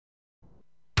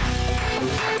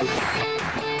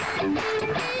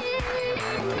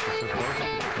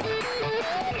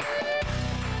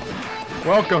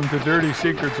Welcome to Dirty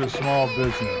Secrets of Small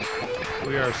Business.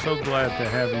 We are so glad to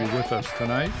have you with us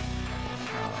tonight.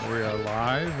 We are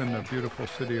live in the beautiful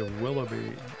city of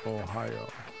Willoughby, Ohio.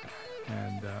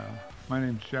 And my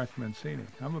name's Jack Mancini.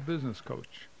 I'm a business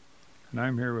coach. And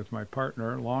I'm here with my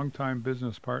partner, longtime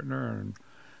business partner, and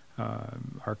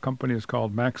our company is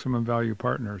called Maximum Value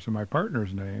Partners. And my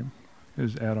partner's name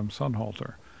is Adam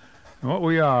Sunhalter. And what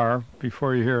we are,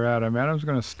 before you hear Adam's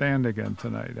going to stand again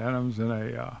tonight. Adam's in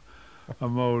a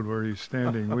mode where he's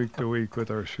standing week to week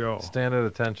with our show. Stand at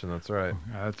attention, that's right.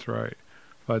 That's right.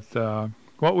 But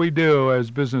what we do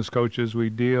as business coaches, we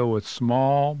deal with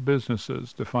small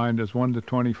businesses defined as 1 to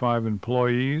 25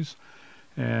 employees,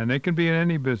 and they can be in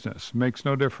any business. Makes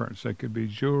no difference. They could be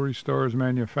jewelry stores,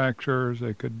 manufacturers,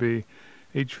 they could be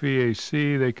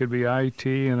HVAC, they could be IT,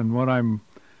 and what I'm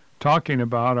talking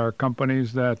about are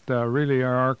companies that really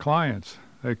are our clients.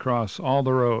 They cross all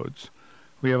the roads.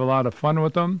 We have a lot of fun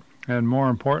with them. And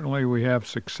more importantly, we have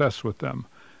success with them.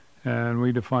 And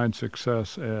we define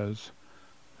success as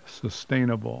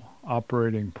sustainable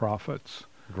operating profits.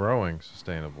 Growing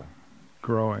sustainable.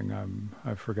 Growing.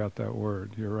 I forgot that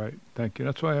word. You're right. Thank you.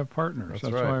 That's why I have partners.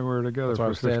 That's right. Why we're together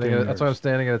for 15 years. years. That's why I'm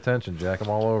standing at attention, Jack. I'm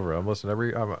all over. I'm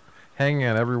listening. I'm hanging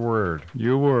on every word.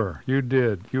 You were. You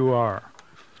did. You are.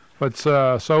 But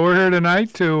so we're here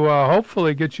tonight to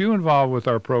hopefully get you involved with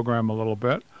our program a little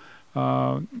bit.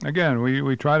 Again,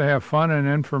 we try to have fun and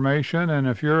information, and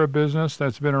if you're a business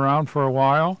that's been around for a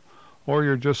while or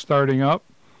you're just starting up,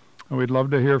 we'd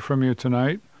love to hear from you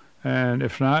tonight. And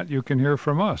if not, you can hear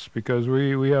from us because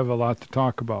we have a lot to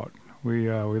talk about.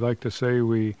 We like to say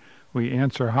we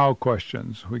answer how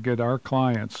questions. We get our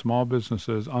clients, small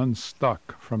businesses,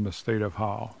 unstuck from the state of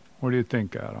how. What do you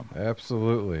think, Adam?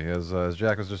 Absolutely. As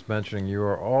Jack was just mentioning, you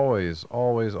are always,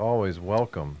 always, always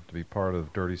welcome to be part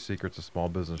of Dirty Secrets of Small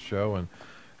Business Show. And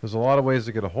there's a lot of ways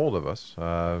to get a hold of us.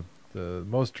 The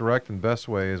most direct and best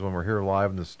way is when we're here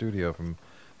live in the studio from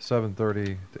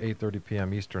 7:30 to 8:30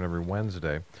 p.m. Eastern every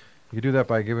Wednesday. You can do that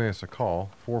by giving us a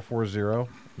call,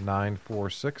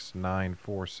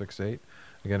 440-946-9468.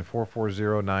 Again,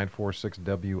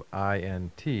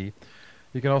 440-946-WINT.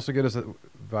 You can also get us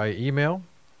via email,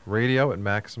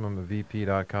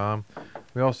 radio@MaximumVP.com.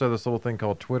 We also have this little thing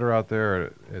called Twitter out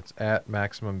there. It's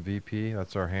 @MaximumVP.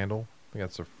 That's our handle. I think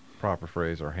that's the proper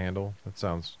phrase, our handle. That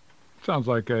sounds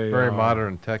like a very modern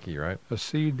and techie, right? A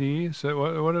CD?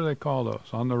 So what do they call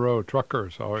those? On the road,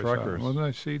 truckers always. Truckers. Wasn't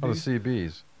they CDs? Oh, the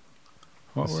CBs.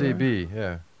 What the were CB, they?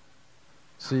 Yeah.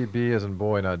 CB as in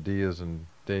boy, not D as in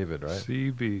David, right?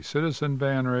 CB, Citizen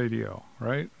Band Radio,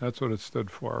 right? That's what it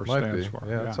stood for, or stands for.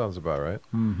 Yeah, that sounds about right.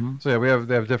 Mm-hmm. So yeah,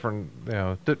 they have different,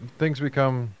 things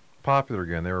become popular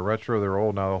again. They were retro, they were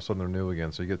old, now all of a sudden they're new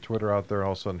again. So you get Twitter out there,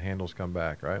 all of a sudden handles come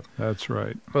back, right? That's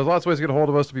right. But there's lots of ways to get a hold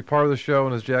of us to be part of the show.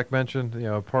 And as Jack mentioned,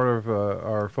 part of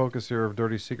our focus here of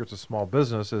Dirty Secrets of Small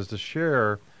Business is to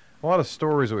share a lot of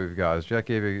stories that we've got. As Jack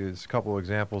gave you a couple of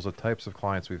examples of types of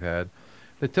clients we've had.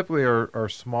 They typically are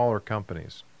smaller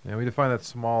companies. And we define that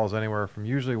small as anywhere from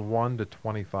usually 1 to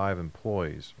 25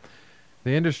 employees.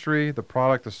 The industry, the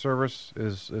product, the service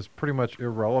is pretty much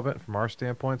irrelevant from our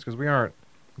standpoints because we aren't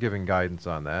giving guidance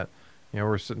on that.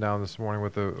 We're sitting down this morning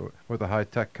with a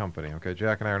high-tech company. Okay,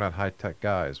 Jack and I are not high-tech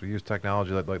guys. We use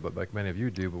technology like many of you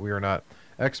do, but we are not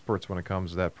experts when it comes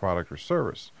to that product or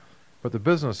service. But the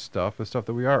business stuff is stuff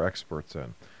that we are experts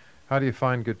in. How do you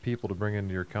find good people to bring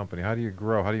into your company? How do you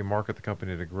grow? How do you market the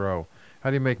company to grow? How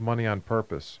do you make money on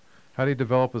purpose? How do you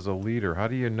develop as a leader? How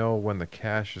do you know when the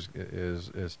cash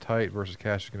is tight versus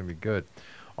cash is going to be good?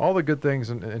 All the good things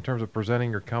in terms of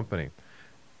presenting your company.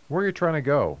 Where are you trying to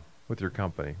go with your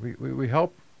company? We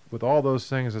help with all those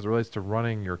things as it relates to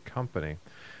running your company.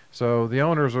 So the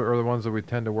owners are the ones that we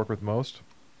tend to work with most.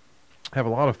 Have a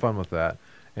lot of fun with that.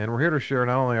 And we're here to share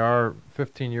not only our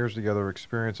 15 years together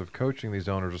experience of coaching these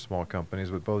owners of small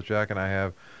companies, but both Jack and I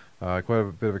have quite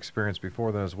a bit of experience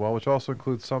before then as well, which also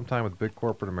includes some time with big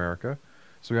corporate America.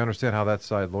 So we understand how that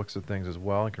side looks at things as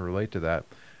well and can relate to that.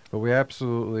 But we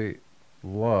absolutely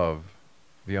love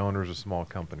the owners of small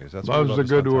companies. That's love's a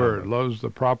good word. Love's the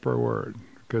proper word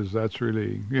because that's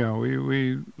really,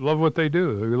 we love what they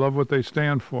do. We love what they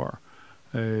stand for.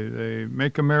 They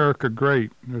make America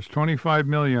great. There's 25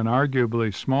 million,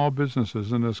 arguably, small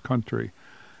businesses in this country,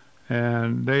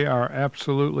 and they are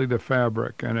absolutely the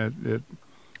fabric. And it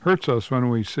hurts us when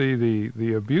we see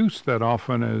the abuse that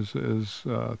often is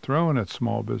thrown at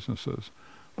small businesses.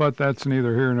 But that's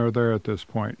neither here nor there at this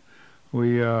point.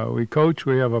 We coach.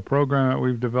 We have a program that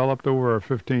we've developed over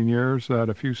 15 years that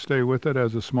if you stay with it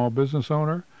as a small business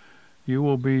owner, you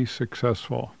will be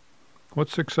successful.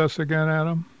 What's success again,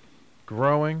 Adam?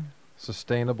 Growing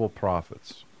sustainable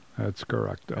profits. That's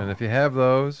correct. And if you have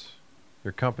those,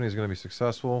 your company is going to be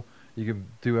successful. You can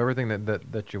do everything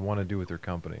that you want to do with your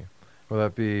company, whether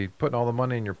that be putting all the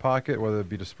money in your pocket, whether it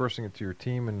be dispersing it to your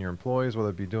team and your employees, whether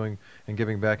it be doing and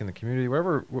giving back in the community,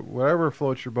 whatever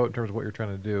floats your boat in terms of what you're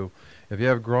trying to do. If you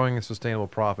have growing and sustainable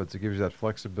profits, it gives you that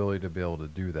flexibility to be able to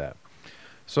do that.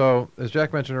 So, as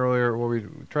Jack mentioned earlier, what we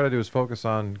try to do is focus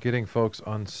on getting folks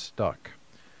unstuck.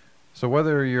 So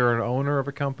whether you're an owner of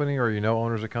a company or you know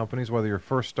owners of companies, whether you're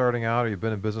first starting out or you've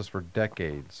been in business for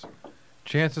decades,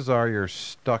 chances are you're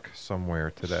stuck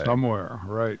somewhere today. Somewhere,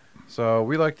 right. So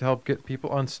we like to help get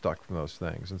people unstuck from those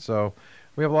things. And so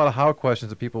we have a lot of how questions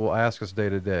that people will ask us day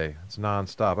to day. It's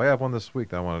nonstop. I have one this week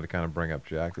that I wanted to kind of bring up,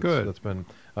 Jack. Good. That's been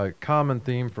a common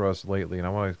theme for us lately, and I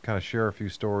want to kind of share a few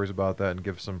stories about that and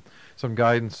give some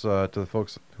guidance to the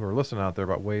folks who are listening out there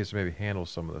about ways to maybe handle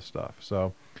some of this stuff.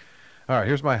 So, all right,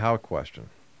 here's my how question.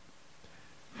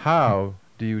 How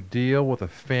do you deal with a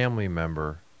family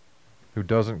member who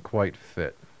doesn't quite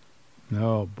fit?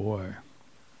 Oh, boy.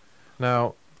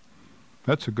 Now,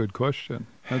 that's a good question.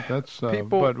 That's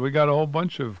people, but we got a whole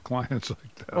bunch of clients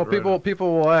like that. Well,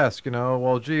 people will ask,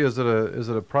 well, gee, is it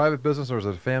a private business or is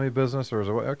it a family business or is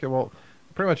it okay? Well,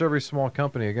 pretty much every small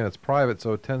company, again, it's private,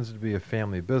 so it tends to be a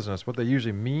family business. What they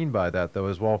usually mean by that, though,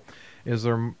 is is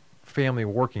there family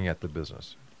working at the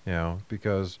business?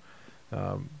 Because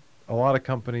a lot of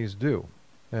companies do,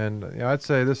 and I'd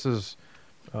say this is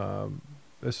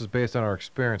based on our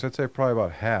experience. I'd say probably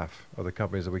about half of the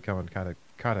companies that we come in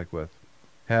contact with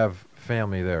have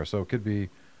family there. So it could be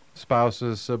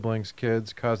spouses, siblings,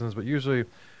 kids, cousins, but usually,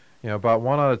 about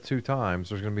 1 out of 2 times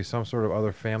there's going to be some sort of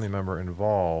other family member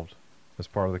involved as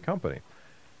part of the company.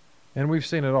 And we've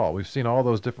seen it all. We've seen all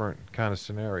those different kind of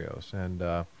scenarios. And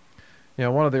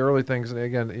one of the early things, and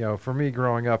again, for me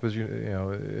growing up, as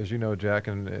you know, Jack,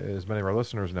 and as many of our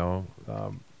listeners know,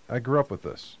 I grew up with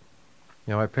this.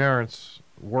 My parents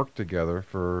worked together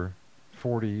for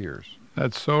 40 years.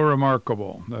 That's so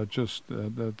remarkable.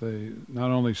 That they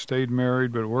not only stayed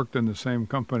married but worked in the same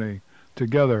company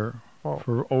together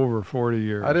for over 40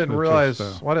 years. I didn't realize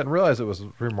it was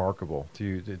remarkable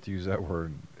to use that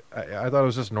word. I thought it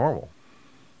was just normal.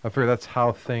 I figured that's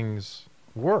how things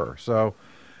were. So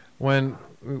when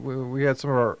we had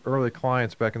some of our early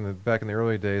clients back in the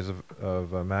early days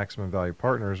of Maximum Value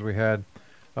Partners, we had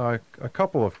a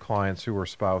couple of clients who were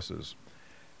spouses,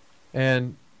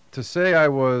 and to say I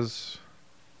was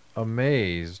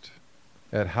amazed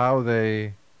at how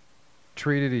they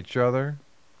treated each other,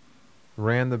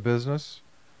 ran the business.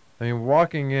 I mean,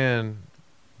 walking in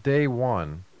day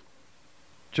one,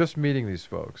 just meeting these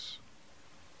folks,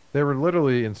 they were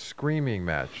literally in screaming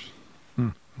match.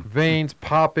 Veins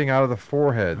popping out of the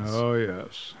foreheads. Oh,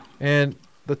 yes. And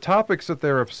the topics that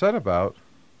they were upset about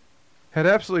had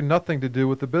absolutely nothing to do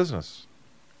with the business.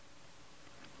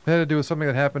 It had to do with something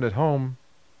that happened at home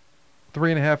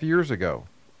 3.5 years ago.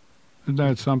 Isn't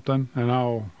that something? And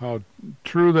how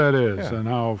true that is, Yeah. and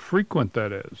how frequent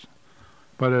that is.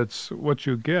 But it's what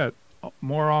you get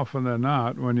more often than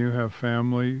not when you have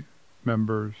family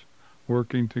members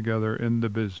working together in the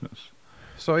business.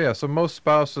 So most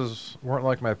spouses weren't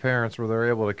like my parents, where they're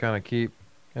able to kind of keep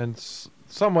and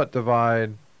somewhat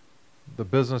divide the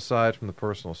business side from the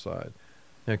personal side.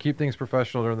 Keep things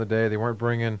professional during the day. They weren't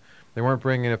bringing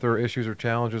if there were issues or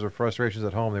challenges or frustrations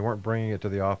at home. They weren't bringing it to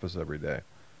the office every day.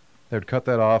 They would cut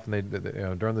that off, and they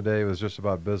during the day it was just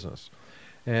about business.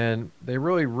 And they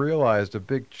really realized a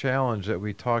big challenge that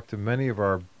we talked to many of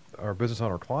our business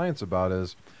owner clients about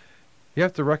is you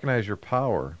have to recognize your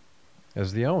power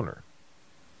as the owner.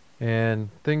 And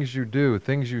things you do,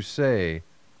 things you say,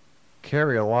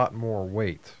 carry a lot more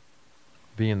weight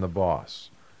being the boss.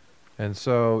 And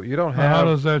so you don't have... How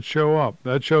does that show up?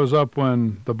 That shows up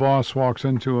when the boss walks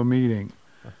into a meeting.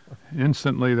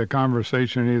 Instantly, the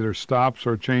conversation either stops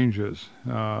or changes.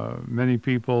 Many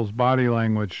people's body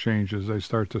language changes. They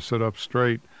start to sit up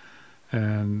straight.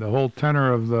 And the whole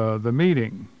tenor of the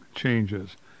meeting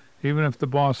changes. Even if the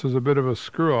boss is a bit of a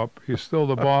screw-up, he's still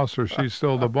the boss or she's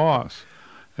still the boss.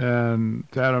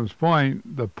 And to Adam's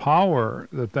point, the power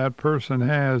that person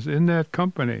has in that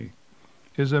company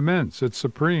is immense. It's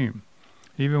supreme.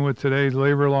 Even with today's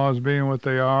labor laws being what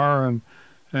they are,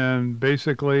 and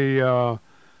basically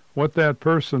what that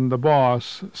person, the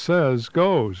boss, says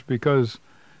goes, because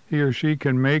he or she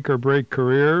can make or break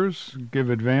careers, give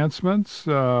advancements,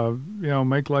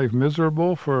 make life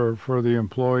miserable for the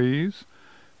employees.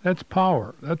 That's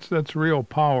power. That's real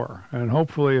power. And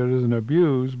hopefully it isn't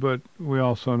abused, but we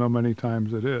also know many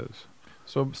times it is.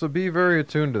 So be very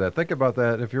attuned to that. Think about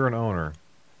that if you're an owner.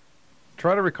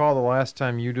 Try to recall the last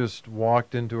time you just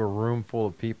walked into a room full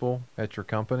of people at your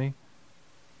company,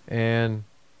 and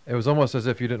it was almost as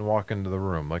if you didn't walk into the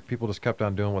room. Like people just kept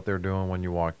on doing what they were doing when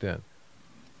you walked in.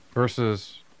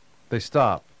 Versus they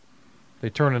stop, they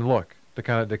turn and look to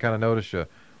kind of notice you.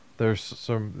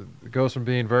 It goes from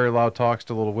being very loud talks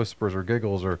to little whispers or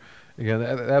giggles, or again,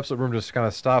 the absolute room just kind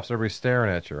of stops and everybody's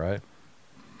staring at you, right?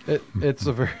 It's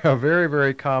a very,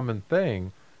 very common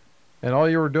thing. And all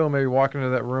you were doing, maybe walking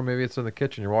into that room, maybe it's in the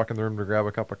kitchen, you're walking in the room to grab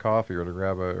a cup of coffee or to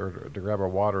grab a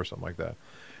water or something like that.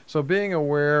 So being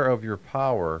aware of your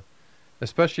power,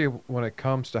 especially when it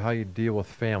comes to how you deal with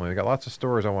family. We got lots of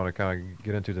stories I want to kind of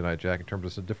get into tonight, Jack, in terms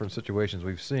of some different situations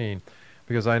we've seen,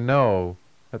 because I know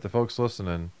that the folks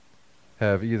listening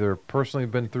have either personally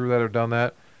been through that or done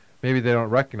that. Maybe they don't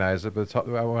recognize it, but I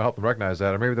want to help them recognize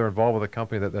that. Or maybe they're involved with a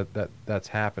company that's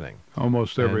happening.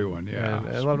 Almost everyone, yeah. And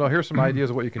let them know, here's some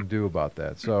ideas of what you can do about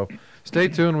that. So stay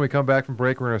tuned. When we come back from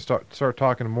break, we're going to start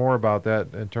talking more about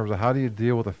that in terms of how do you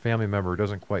deal with a family member who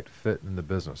doesn't quite fit in the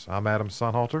business. I'm Adam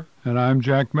Sonhalter. And I'm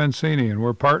Jack Mancini, and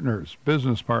we're partners,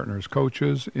 business partners,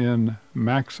 coaches in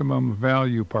Maximum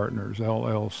Value Partners,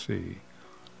 LLC.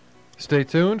 Stay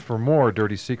tuned for more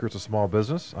Dirty Secrets of Small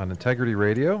Business on Integrity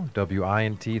Radio,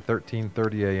 WINT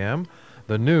 1330 AM,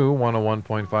 the new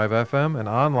 101.5 FM, and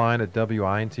online at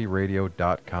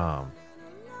wintradio.com.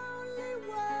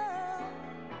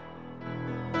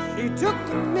 She took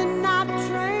the midnight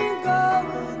train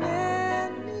going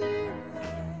anywhere.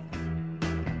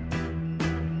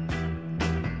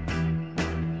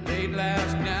 Late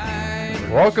last night.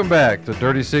 Welcome back to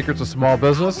Dirty Secrets of Small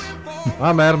Business.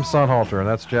 I'm Adam Sonhalter, and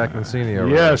that's Jack Mancini.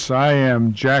 Yes, I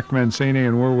am Jack Mancini,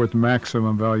 and we're with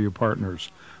Maximum Value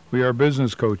Partners. We are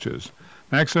business coaches.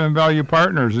 Maximum Value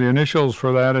Partners, the initials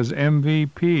for that is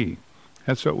MVP.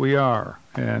 That's what we are,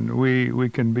 and we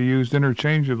can be used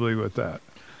interchangeably with that.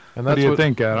 And what do you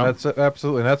think, Adam? That's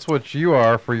absolutely. And that's what you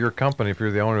are for your company. If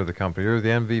you're the owner of the company, you're the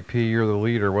MVP, you're the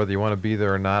leader, whether you want to be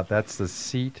there or not. That's the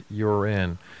seat you're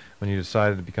in when you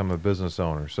decided to become a business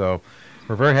owner. So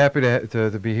we're very happy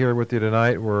to be here with you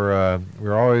tonight. We're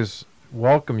always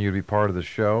welcome you to be part of the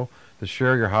show, to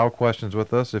share your how questions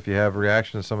with us. If you have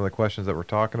reactions to some of the questions that we're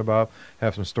talking about,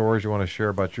 have some stories you want to share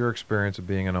about your experience of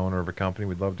being an owner of a company,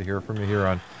 we'd love to hear from you here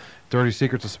on Dirty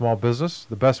Secrets of Small Business.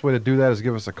 The best way to do that is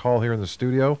give us a call here in the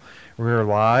studio. We're here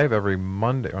live every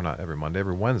Monday, or not every Monday,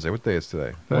 every Wednesday. What day is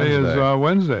today? Today is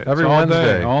Wednesday. Every all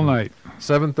Wednesday. Day, all night.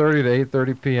 7:30 to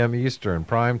 8:30 p.m. Eastern.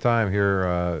 Prime time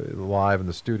here live in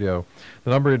the studio.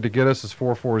 The number to get us is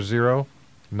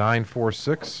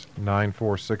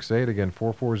 440-946-9468. Again,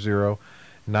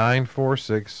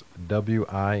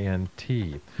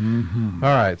 440-946-WINT. Mm-hmm.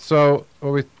 All right, so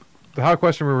the how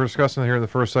question we were discussing here in the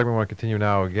first segment, I want to continue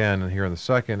now again and here in the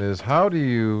second, is how do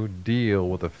you deal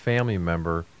with a family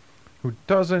member who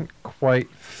doesn't quite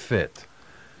fit?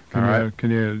 Do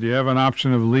you have an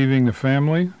option of leaving the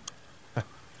family?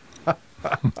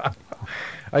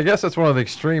 I guess that's one of the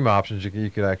extreme options you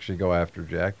could actually go after,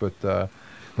 Jack. But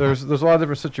there's a lot of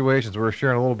different situations. We're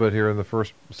sharing a little bit here in the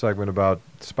first segment about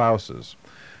spouses.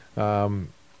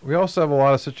 We also have a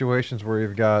lot of situations where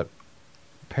you've got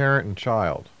parent and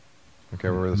child. Okay,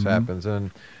 where this happens.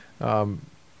 And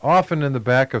often in the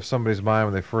back of somebody's mind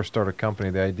when they first start a company,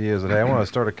 the idea is that, hey, I want to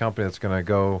start a company that's going to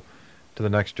go to the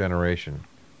next generation.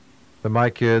 Then my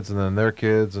kids and then their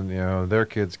kids and, their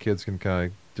kids can kind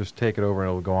of just take it over and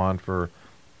it'll go on for,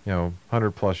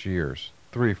 100 plus years,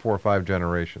 3, 4, 5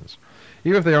 generations.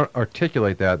 Even if they don't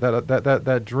articulate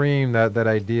that dream, that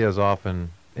idea is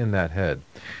often in that head.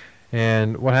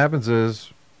 And what happens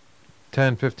is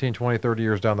 10, 15, 20, 30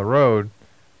 years down the road,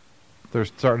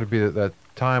 there's starting to be that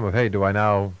time of, hey, do I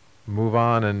now move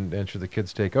on and should the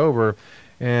kids take over?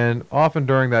 And often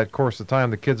during that course of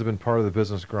time, the kids have been part of the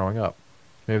business growing up.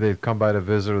 Maybe they've come by to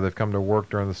visit, or they've come to work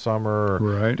during the summer,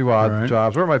 or do odd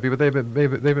jobs, whatever it might be. But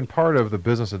they've been part of the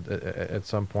business at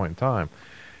some point in time.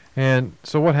 And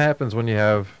so what happens when you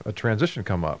have a transition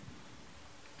come up?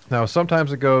 Now,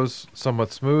 sometimes it goes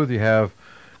somewhat smooth. You have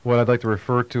what I'd like to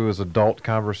refer to as adult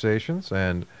conversations,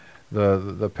 and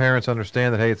the parents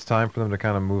understand that, hey, it's time for them to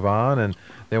kind of move on, and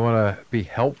they want to be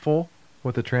helpful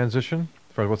with the transition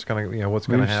for what's going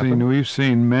to happen. We've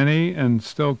seen many, and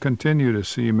still continue to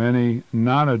see many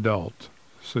non-adult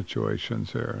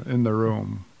situations here in the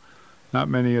room. Not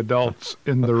many adults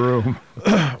in the room.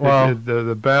 Well,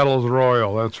 the battle's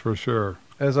royal, that's for sure.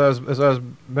 As I was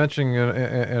mentioning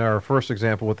in our first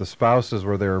example with the spouses,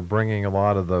 where they're bringing a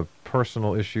lot of the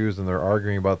personal issues and they're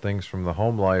arguing about things from the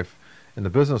home life and the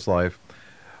business life,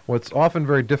 What's often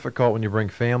very difficult when you bring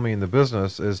family into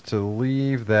business is to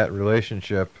leave that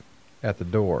relationship at the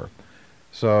door.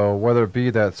 So whether it be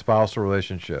that spousal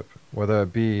relationship, whether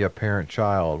it be a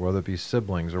parent-child, whether it be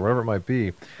siblings, or whatever it might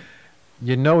be,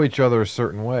 you know each other a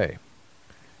certain way.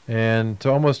 And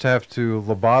to almost have to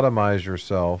lobotomize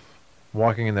yourself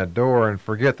walking in that door and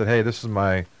forget that, hey, this is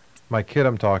my kid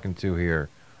I'm talking to here,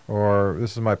 or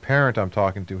this is my parent I'm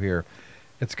talking to here,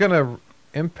 it's going to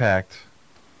impact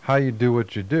how you do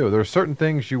what you do. There are certain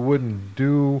things you wouldn't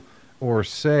do or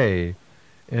say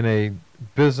in a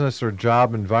business or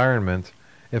job environment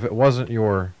if it wasn't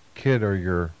your kid or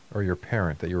your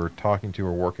parent that you were talking to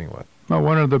or working with. Well,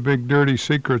 one of the big dirty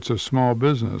secrets of small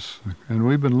business, and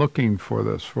we've been looking for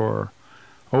this for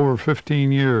over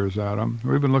 15 years, Adam.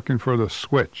 We've been looking for the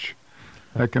switch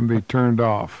that can be turned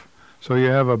off. So you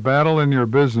have a battle in your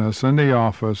business, in the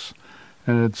office,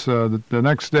 and it's the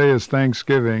next day is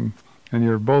Thanksgiving, and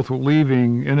you're both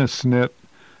leaving in a snit,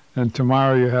 and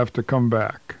tomorrow you have to come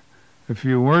back. If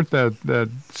you weren't that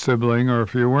sibling, or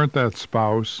if you weren't that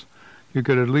spouse, you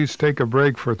could at least take a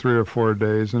break for 3 or 4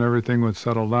 days and everything would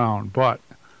settle down. But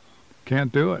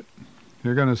can't do it.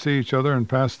 You're going to see each other and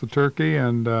pass the turkey,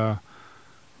 and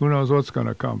who knows what's going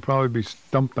to come. Probably be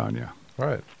stumped on you.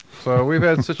 Right. So we've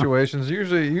had situations,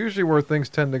 usually where things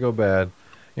tend to go bad.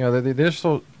 You know, the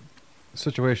initial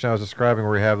situation I was describing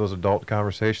where you have those adult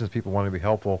conversations, people wanting to be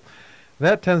helpful,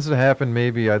 that tends to happen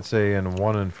maybe, I'd say, in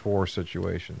 1 in 4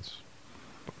 situations.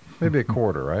 Maybe a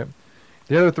quarter, right?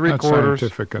 The other 3 That's quarters...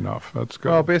 scientific enough. That's good.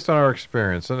 Well, based on our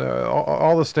experience. And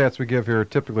all the stats we give here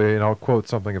typically, and I'll quote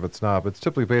something if it's not, but it's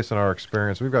typically based on our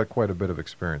experience. We've got quite a bit of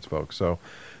experience, folks. So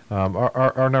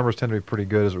our numbers tend to be pretty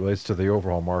good as it relates to the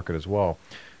overall market as well.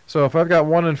 So if I've got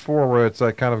 1 in 4 where it's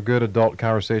that kind of good adult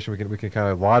conversation, we can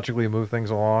kind of logically move things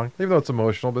along, even though it's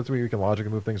emotional, but we can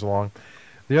logically move things along.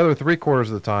 The other 3 quarters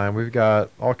of the time, we've got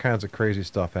all kinds of crazy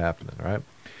stuff happening, right?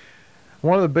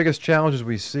 One of the biggest challenges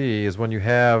we see is when you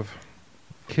have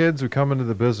kids who come into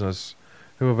the business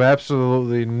who have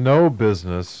absolutely no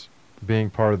business being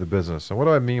part of the business. And what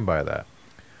do I mean by that?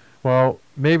 Well,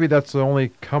 maybe that's the only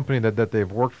company that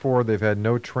they've worked for. They've had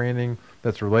no training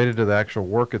that's related to the actual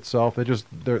work itself.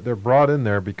 They're brought in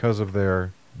there because of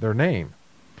their name.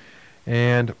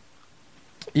 And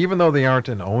even though they aren't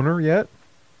an owner yet,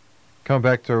 come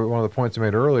back to one of the points I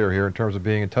made earlier here in terms of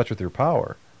being in touch with your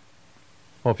power.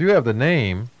 Well, if you have the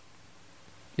name,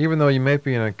 even though you might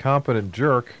be an incompetent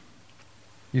jerk,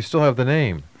 you still have the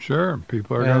name. Sure,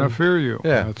 people are going to fear you.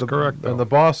 Yeah, that's correct. And the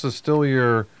boss is still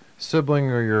your sibling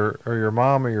or your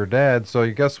mom or your dad. So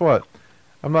guess what?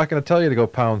 I'm not going to tell you to go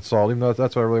pound salt, even though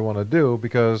that's what I really want to do,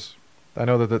 because I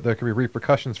know that there could be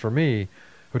repercussions for me,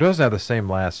 who doesn't have the same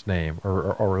last name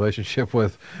or relationship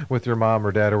with your mom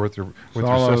or dad or with your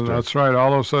sister. That's right.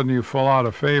 All of a sudden you fall out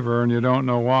of favor and you don't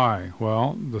know why.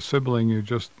 Well, the sibling you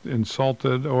just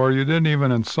insulted, or you didn't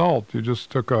even insult, you just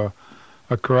took a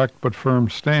correct but firm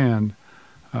stand,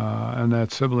 and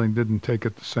that sibling didn't take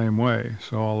it the same way.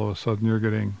 So all of a sudden you're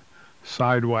getting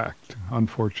sidewhacked,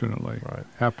 unfortunately. Right.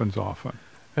 Happens often.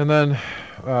 And then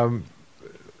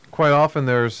quite often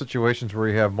there's situations where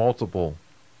you have multiple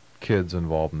kids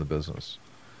involved in the business.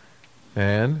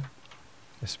 And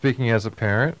speaking as a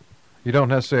parent, you don't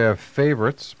necessarily have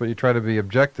favorites, but you try to be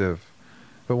objective.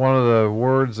 But one of the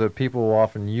words that people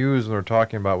often use when they're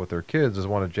talking about with their kids is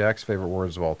one of Jack's favorite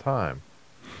words of all time.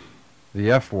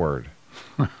 The F word.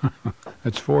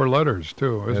 It's 4 letters,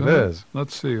 too, isn't it? It is.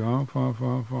 Let's see. That's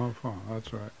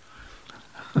right.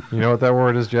 You know what that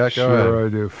word is, Jack? Go ahead. Sure I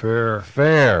do. Fair.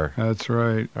 Fair. That's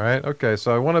right. All right. Okay.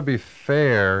 So I want to be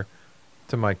fair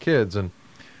to my kids. And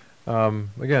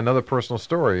again, another personal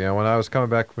story. You know, when I was coming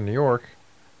back from New York,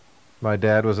 my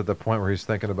dad was at the point where he's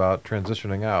thinking about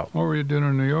transitioning out. What were you doing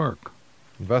in New York?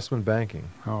 Investment banking.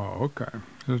 Oh, okay.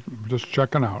 Just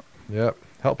checking out. Yep.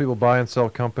 Help people buy and sell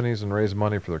companies and raise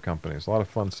money for their companies. A lot of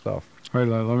fun stuff. Wait,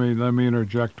 let me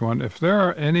interject one. If there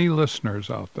are any listeners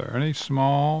out there, any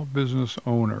small business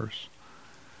owners,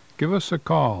 give us a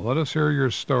call. Let us hear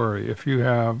your story. If you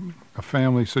have a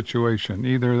family situation,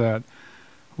 either that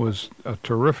was a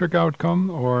terrific outcome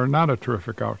or not a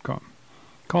terrific outcome,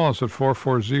 call us at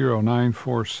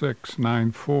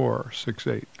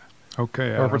 440-946-9468.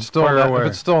 Okay, Or if it's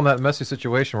still in that messy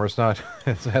situation where it's not,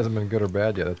 it hasn't been good or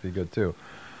bad yet, that'd be good too.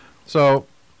 So,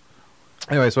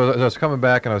 anyway, so I was coming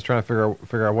back and I was trying to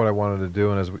figure out what I wanted to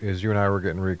do, and as you and I were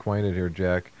getting reacquainted here,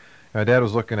 Jack, my dad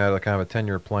was looking at a kind of a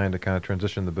 10-year plan to kind of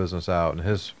transition the business out, and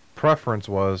his preference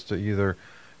was to either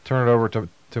turn it over to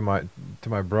my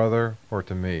brother or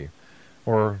to me,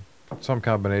 or some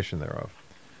combination thereof.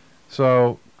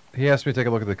 So he asked me to take a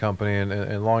look at the company,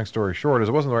 and long story short, is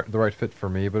it wasn't the right fit for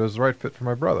me, but it was the right fit for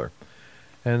my brother.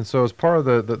 And so as part of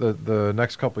the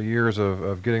next couple of years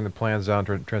of getting the plans down,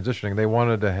 transitioning, they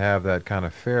wanted to have that kind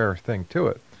of fair thing to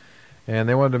it. And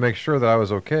they wanted to make sure that I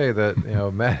was okay,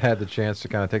 that Matt had the chance to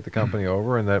kind of take the company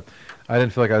over, and that I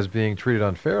didn't feel like I was being treated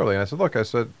unfairly. And I said, look,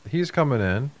 he's coming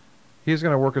in. He's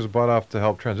going to work his butt off to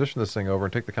help transition this thing over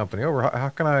and take the company over. How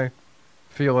can I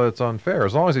feel that it's unfair?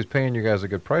 As long as he's paying you guys a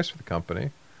good price for the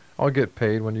company, I'll get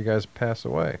paid when you guys pass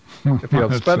away. If you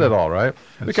don't spend it all, right?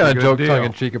 We kind of joke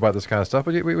tongue-in-cheek about this kind of stuff,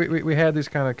 but we had these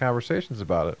kind of conversations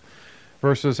about it.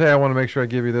 Versus, hey, I want to make sure I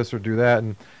give you this or do that.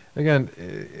 And again,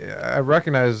 I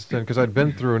recognized, because I'd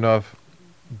been through enough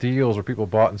deals where people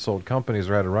bought and sold companies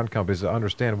or had to run companies to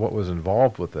understand what was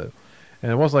involved with it.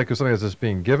 And it wasn't like it was something that was just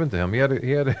being given to him. He had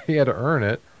to earn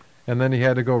it, and then he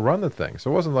had to go run the thing. So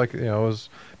it wasn't like, it was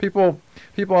people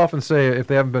often say, if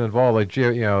they haven't been involved, like,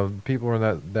 people are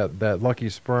in that lucky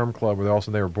sperm club where all of a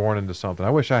sudden they were born into something. I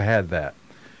wish I had that.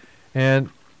 And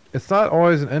it's not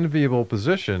always an enviable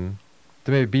position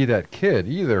to maybe be that kid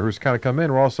either, who's kind of come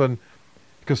in where all of a sudden,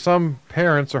 because some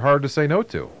parents are hard to say no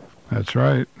to. That's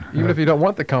right. Even if you don't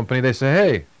want the company, they say,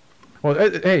 "Hey, well,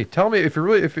 hey, tell me if you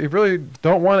really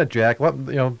don't want it, Jack.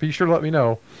 Be sure to let me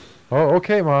know." Oh,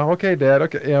 okay, Mom. Okay, Dad.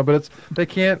 Okay, but they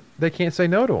can't say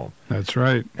no to them. That's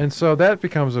right. And so that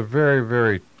becomes a very,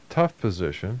 very tough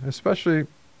position, especially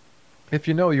if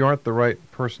you know you aren't the right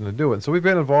person to do it. And so we've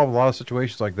been involved in a lot of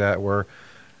situations like that where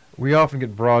we often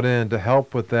get brought in to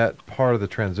help with that part of the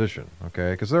transition.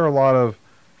 Okay, because there are a lot of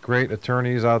great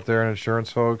attorneys out there and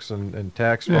insurance folks and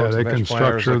tax folks. Yeah, they can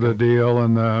structure the deal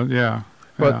and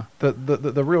But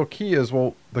the real key is,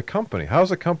 well, the company. How's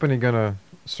the company going to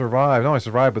survive? Not only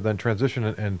survive, but then transition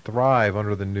and thrive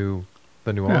under the new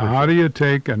ownership. How do you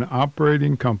take an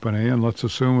operating company, and let's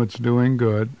assume it's doing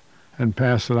good, and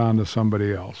pass it on to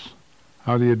somebody else?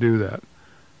 How do you do that?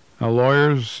 Now,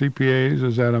 lawyers, CPAs,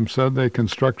 as Adam said, they can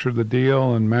structure the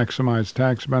deal and maximize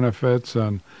tax benefits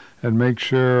and make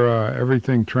sure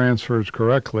everything transfers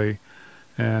correctly.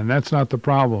 And that's not the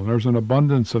problem. There's an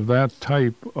abundance of that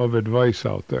type of advice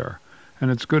out there, and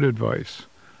it's good advice.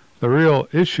 The real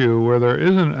issue where there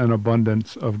isn't an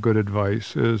abundance of good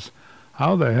advice is,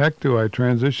 how the heck do I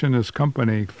transition this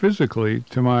company physically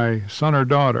to my son or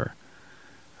daughter?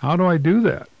 How do I do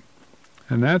that?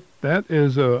 And that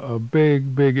is a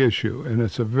big, big issue, and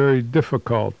it's a very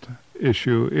difficult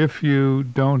issue if you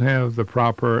don't have the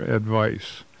proper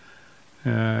advice.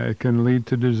 It can lead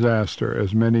to disaster,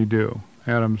 as many do.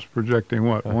 Adam's projecting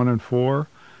what, 1 in 4?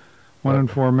 1 in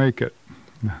 4 make it.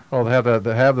 Well, they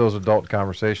have those adult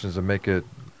conversations and make it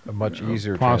a much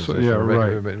easier transition. Yeah,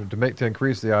 right. To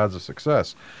increase the odds of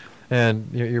success. And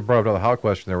you brought up another how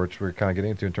question there, which we're kind of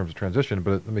getting into in terms of transition.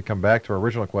 But let me come back to our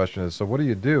original question: is, so what do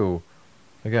you do?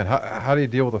 Again, how do you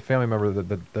deal with a family member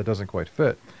that doesn't quite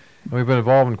fit? And we've been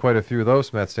involved in quite a few of those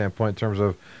from that standpoint, in terms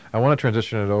of, I want to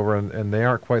transition it over, and they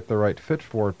aren't quite the right fit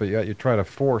for it, but yet you try to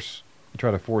force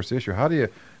the issue. How do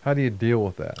you deal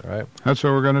with that, right? That's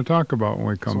what we're going to talk about when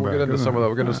we come back. We'll get into some of that.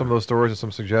 We're going to some of those stories and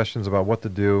some suggestions about what to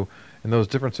do in those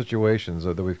different situations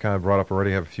that we've kind of brought up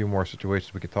already. Have a few more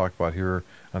situations we could talk about here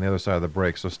on the other side of the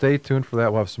break. So stay tuned for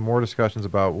that. We'll have some more discussions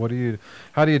about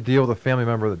how do you deal with a family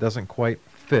member that doesn't quite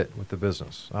fit with the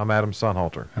business. I'm Adam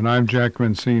Sonhalter. And I'm Jack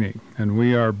Mancini, and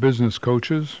we are business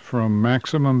coaches from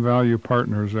Maximum Value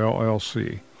Partners,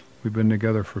 LLC. We've been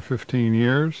together for 15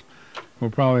 years. We'll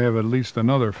probably have at least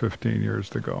another 15 years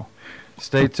to go.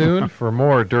 Stay tuned for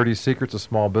more Dirty Secrets of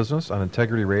Small Business on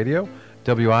Integrity Radio,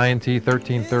 WINT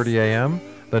 1330 AM,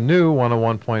 the new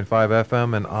 101.5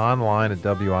 FM, and online at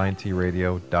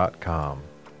WINTradio.com.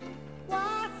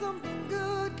 Why something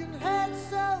good can hurt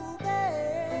so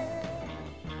bad?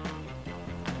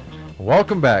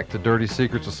 Welcome back to Dirty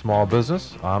Secrets of Small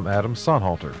Business. I'm Adam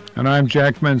Sonhalter. And I'm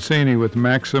Jack Mancini with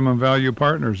Maximum Value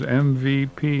Partners,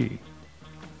 MVP.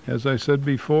 As I said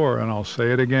before, and I'll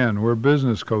say it again, we're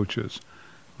business coaches.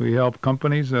 We help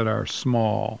companies that are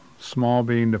small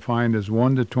being defined as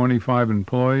 1 to 25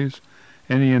 employees,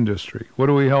 any industry. What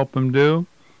do we help them do?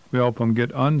 We help them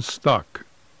get unstuck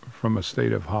from a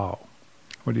state of how.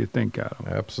 What do you think, Adam?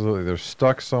 Absolutely. They're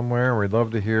stuck somewhere. We'd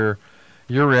love to hear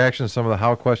your reaction to some of the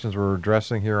how questions we're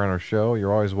addressing here on our show.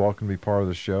 You're always welcome to be part of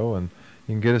the show, and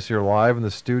you can get us here live in the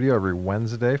studio every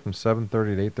Wednesday from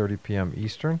 7:30 to 8:30 p.m.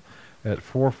 Eastern at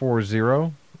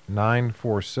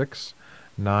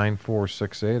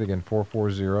 440-946-9468. Again,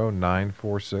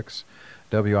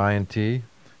 440-946-WINT.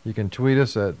 You can tweet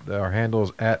us at, our handle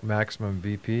is at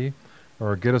MaximumVP,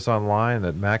 or get us online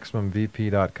at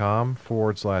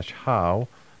MaximumVP.com/how.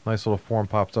 Nice little form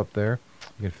pops up there.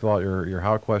 You can fill out your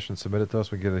how question, submit it to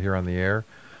us. We get it here on the air.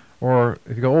 Or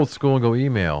if you go old school and go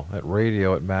email at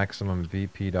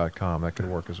radio@maximumvp.com, that could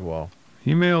work as well.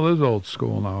 Email is old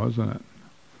school now, isn't it?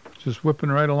 Just whipping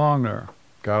right along there.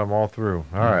 Got them all through.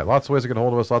 All right. Lots of ways to get a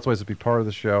hold of us. Lots of ways to be part of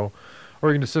the show. Or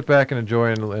you can just sit back and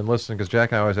enjoy and listen, because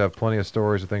Jack and I always have plenty of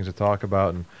stories and things to talk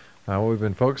about. And what we've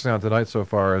been focusing on tonight so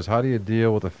far is how do you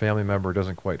deal with a family member who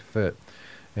doesn't quite fit?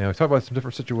 And we talk about some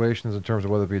different situations in terms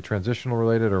of whether it be transitional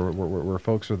related or where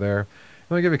folks are there.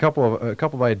 Let me give you a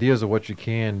couple of ideas of what you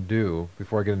can do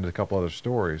before I get into a couple other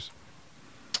stories.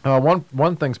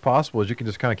 One thing's possible is you can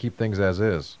just kind of keep things as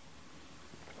is.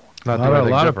 A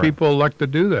lot of people like to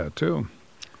do that too.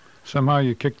 Somehow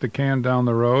you kick the can down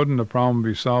the road and the problem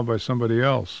will be solved by somebody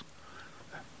else.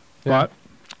 Yeah. But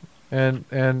and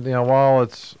while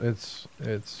it's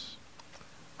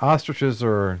ostriches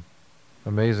are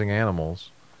amazing animals,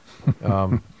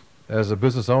 as a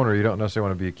business owner you don't necessarily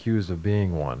want to be accused of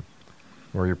being one,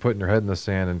 where you're putting your head in the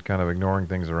sand and kind of ignoring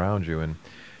things around you. And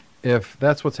if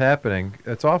that's what's happening,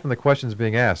 it's often the questions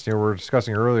being asked. We were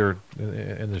discussing earlier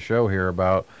in the show here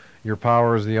about your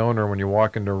power as the owner when you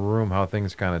walk into a room, how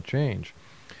things kind of change.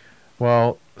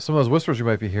 Well, some of those whispers you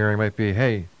might be hearing might be,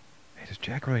 hey, does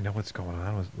Jack really know what's going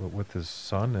on with his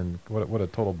son and what a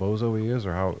total bozo he is,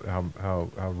 or how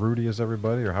rude he is to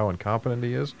everybody, or how incompetent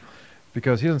he is?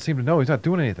 Because he doesn't seem to know. He's not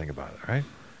doing anything about it, right?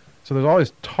 So there's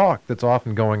always talk that's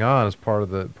often going on as part of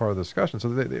the discussion.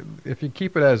 So if you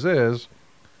keep it as is,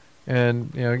 and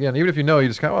again, even if you know, you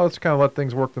just let's kind of let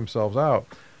things work themselves out.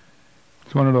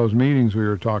 it's one of those meetings we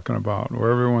were talking about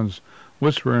where everyone's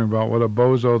whispering about what a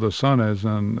bozo the son is,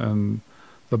 and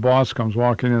the boss comes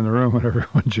walking in the room and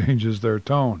everyone changes their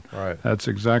tone. Right. That's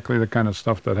exactly the kind of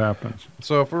stuff that happens.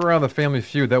 So if we're around the Family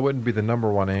Feud, that wouldn't be the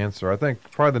number one answer. I think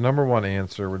probably the number one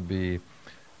answer would be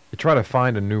you try to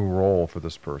find a new role for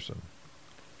this person.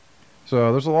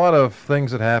 So there's a lot of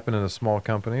things that happen in a small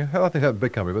company. I don't think that's a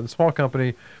big company, but in a small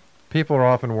company, people are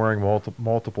often wearing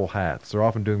multiple hats. They're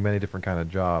often doing many different kind of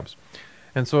jobs.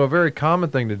 And so a very common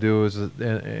thing to do is,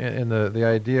 in the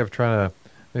idea of trying to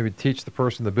maybe teach the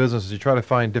person the business, is you try to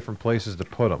find different places to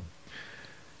put them.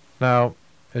 Now,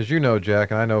 as you know,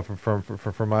 Jack, and I know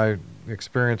from my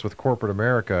experience with corporate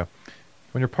America,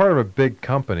 when you're part of a big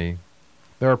company,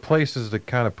 there are places to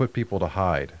kind of put people to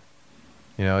hide.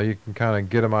 You can kind of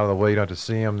get them out of the way. You don't have to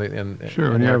see them.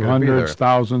 Sure, when you have hundreds,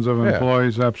 thousands of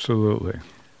employees, absolutely.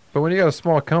 But when you got a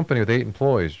small company with 8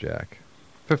 employees, Jack,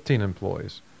 15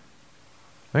 employees,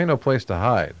 there ain't no place to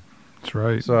hide. That's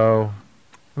right. So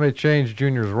I may change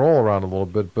Junior's role around a little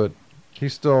bit, but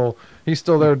he's still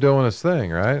there doing his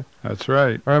thing, right? That's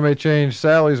right. Or I may change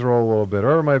Sally's role a little bit,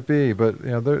 or it might be, but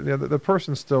the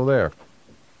person's still there.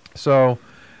 So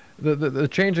the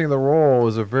changing of the role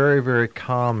is a very, very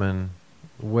common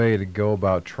way to go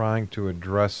about trying to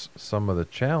address some of the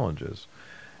challenges.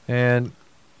 And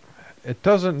it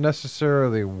doesn't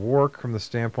necessarily work from the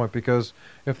standpoint, because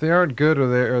if they aren't good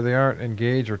or they aren't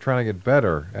engaged or trying to get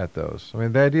better at those, I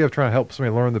mean, the idea of trying to help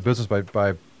somebody learn the business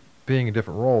by being in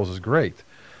different roles is great.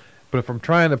 But if I'm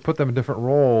trying to put them in different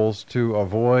roles to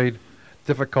avoid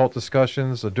difficult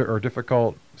discussions or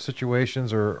difficult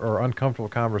situations or uncomfortable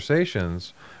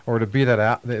conversations, or to be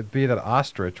that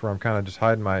ostrich where I'm kind of just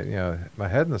hiding my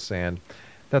head in the sand,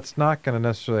 that's not going to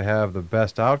necessarily have the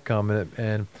best outcome.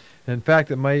 And in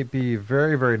fact, it might be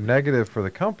very, very negative for the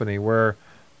company, where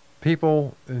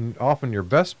people, and often your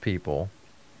best people,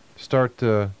 start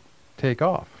to take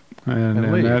off.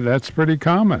 And leave. That's pretty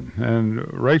common,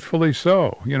 and rightfully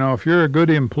so. If you're a good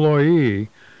employee,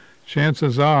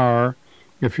 chances are,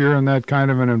 if you're in that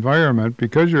kind of an environment,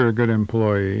 because you're a good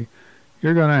employee,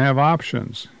 you're going to have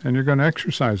options, and you're going to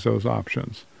exercise those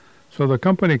options. So the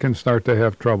company can start to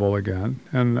have trouble again,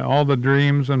 and all the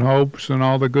dreams and hopes and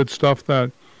all the good stuff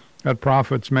that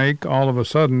profits make, all of a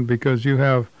sudden, because you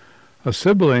have a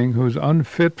sibling who's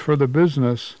unfit for the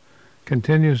business,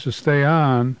 continues to stay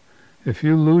on. If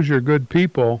you lose your good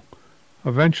people,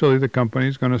 eventually the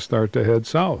company's going to start to head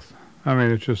south. I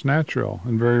mean, it's just natural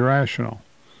and very rational.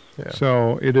 Yeah.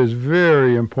 So it is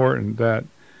very important that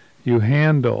you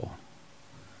handle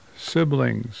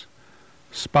siblings,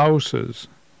 spouses,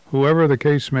 whoever the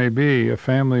case may be, a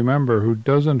family member who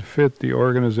doesn't fit the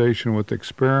organization with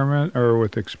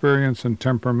experience and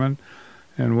temperament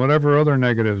and whatever other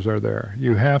negatives are there.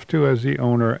 You have to, as the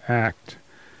owner, act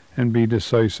and be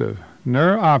decisive. And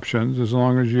there are options, as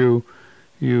long as you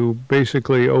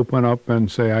basically open up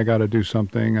and say, I got to do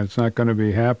something. It's not going to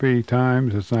be happy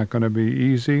times. It's not going to be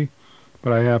easy,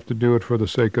 but I have to do it for the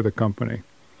sake of the company.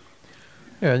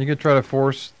 Yeah, and you can try to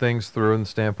force things through in the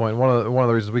standpoint. One of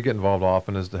the reasons we get involved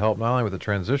often is to help not only with the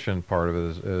transition part of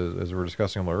it, as we were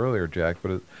discussing a little earlier, Jack,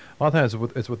 but a lot of times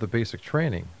it's with the basic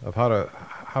training of how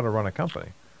to run a company,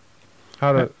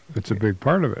 how to. It's a big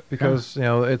part of it. Because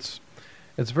it's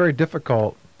very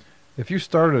difficult if you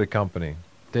started a company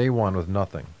day one with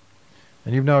nothing,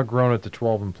 and you've now grown it to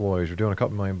 12 employees. You're doing a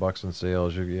couple $1 million in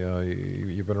sales.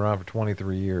 You've been around for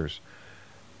 23 years.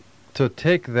 To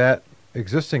take that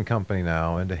existing company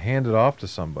now and to hand it off to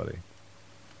somebody,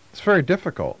 it's very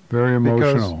difficult. Very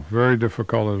emotional. Very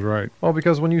difficult is right. Well,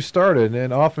 because when you started,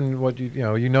 and often what you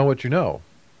know what you know,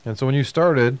 and so when you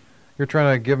started, you're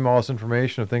trying to give them all this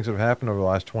information of things that have happened over the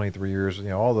last 23 years.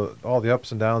 All the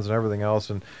ups and downs and everything else,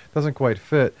 and it doesn't quite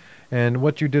fit. And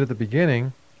what you did at the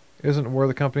beginning isn't where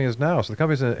the company is now. So the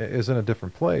company is in a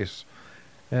different place.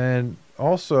 And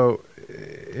also,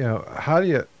 how do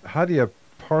you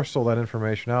parcel that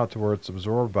information out to where it's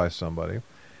absorbed by somebody?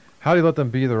 How do you let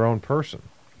them be their own person?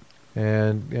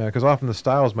 And because often the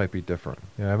styles might be different.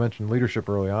 I mentioned leadership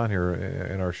early on here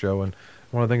in our show, and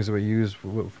one of the things that we use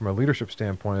from a leadership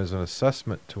standpoint is an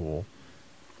assessment tool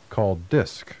called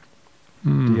DISC,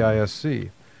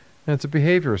 D-I-S-C, and it's a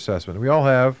behavior assessment. We all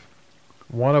have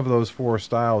one of those 4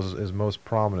 styles is most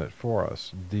prominent for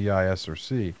us, D, I, S, or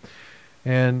C,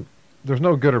 and there's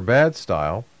no good or bad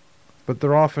style. But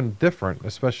they're often different,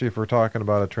 especially if we're talking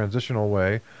about a transitional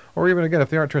way, or even, again, if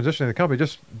they aren't transitioning the company,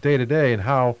 just day to day, and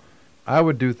how I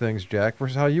would do things, Jack,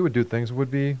 versus how you would do things would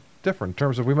be different in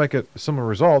terms of we might get similar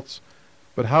results,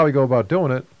 but how we go about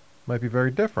doing it might be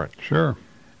very different. Sure.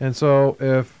 And so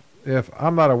if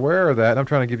I'm not aware of that, and I'm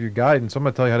trying to give you guidance, I'm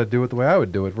going to tell you how to do it the way I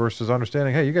would do it versus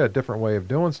understanding, hey, you got a different way of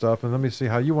doing stuff, and let me see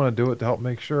how you want to do it to help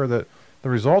make sure that the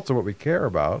results are what we care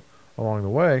about along the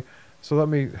way. So let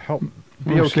me help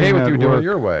be okay with you doing it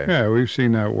your way. Yeah, we've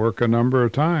seen that work a number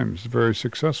of times very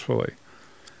successfully.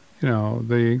 How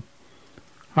do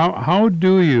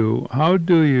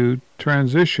you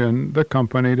transition the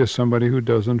company to somebody who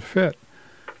doesn't fit?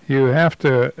 You have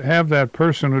to have that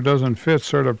person who doesn't fit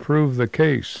sort of prove the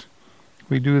case.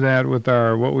 We do that with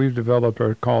what we've developed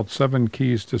are called 7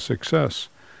 keys to success.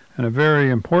 And a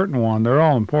very important one, they're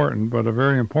all important, but a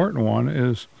very important one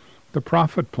is the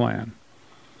profit plan.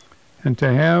 And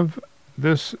to have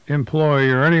this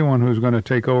employee or anyone who's going to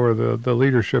take over the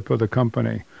leadership of the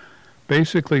company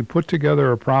basically put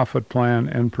together a profit plan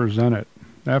and present it.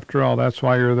 After all, that's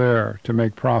why you're there, to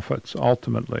make profits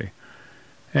ultimately.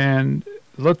 And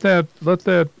let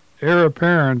that heir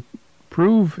apparent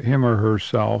prove him or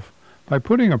herself by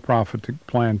putting a profit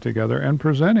plan together and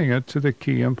presenting it to the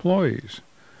key employees.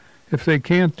 If they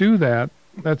can't do that,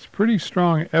 that's pretty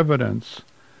strong evidence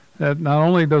that not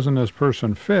only doesn't this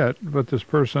person fit, but this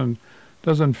person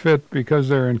doesn't fit because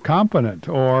they're incompetent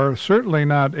or certainly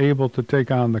not able to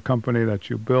take on the company that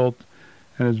you built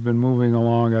and has been moving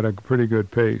along at a pretty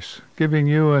good pace, giving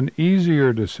you an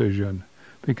easier decision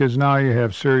because now you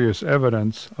have serious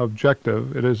evidence,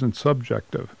 objective, it isn't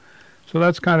subjective. So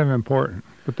that's kind of important.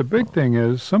 But the big thing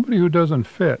is somebody who doesn't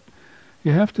fit,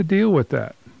 you have to deal with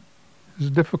that, as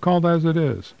difficult as it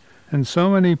is. And so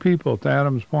many people, to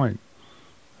Adam's point,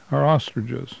 are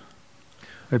ostriches.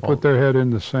 They put their head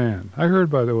in the sand. I heard,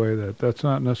 by the way, that that's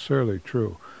not necessarily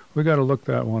true. We got to look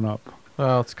that one up.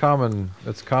 Well, it's common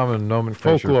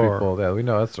nomenclature. Folklore. People, yeah, we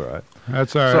know that's all right.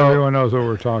 That's all right. So, Everyone knows what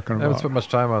we're talking I about. haven't spent much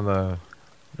time on the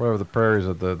prairies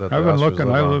that the I've been ostriches looking.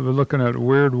 live on. I've been looking at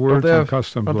weird words and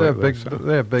customs. Don't they have lately, big? so.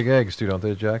 They have big eggs too, don't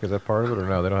they, Jack? Is that part of it, or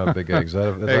no? They don't have big eggs.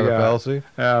 Is that a fallacy?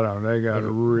 Adam, they got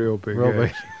real big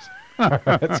eggs. All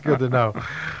right, that's good to know.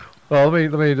 Well,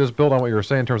 let me just build on what you were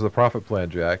saying in terms of the profit plan,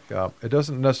 Jack. It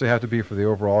doesn't necessarily have to be for the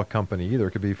overall company either.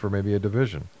 It could be for maybe a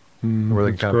division where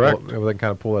they can kind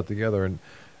of pull that together. And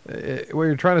what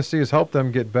you're trying to see is help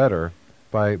them get better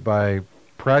by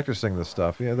practicing this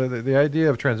stuff. The idea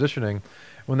of transitioning,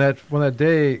 when that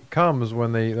day comes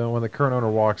when the current owner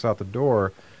walks out the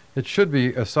door, it should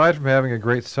be, aside from having a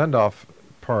great send-off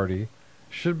party,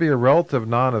 should be a relative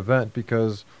non-event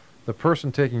because the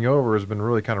person taking over has been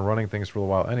really kind of running things for a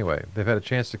while anyway. They've had a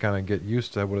chance to kind of get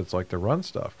used to what it's like to run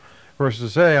stuff.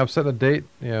 Versus, hey, I'm setting a date,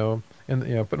 putting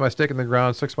my stake in the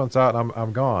ground 6 months out, and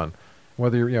I'm gone.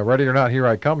 Whether you're ready or not, here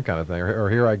I come kind of thing,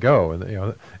 or here I go. And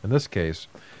in this case,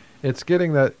 it's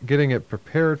getting it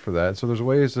prepared for that. So there's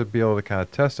ways to be able to kind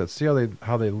of test it, see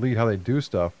how they lead, how they do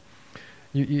stuff.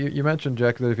 You mentioned,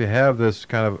 Jack, that if you have this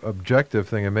kind of objective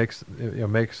thing, it makes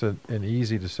it an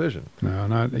easy decision. No,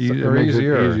 not easy. Or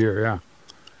easier. Yeah.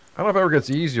 I don't know if it ever gets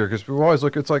easier because we always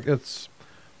look. It's like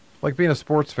like being a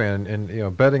sports fan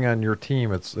and betting on your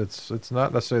team. It's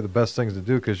not necessarily the best things to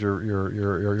do because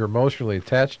you're emotionally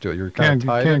attached to it. You're kind of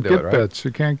tied you can't into get it, right? bets.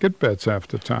 You can't get bets half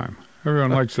the time.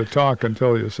 Everyone likes to talk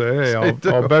until you say, "Hey,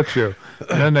 I'll bet you."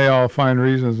 And then they all find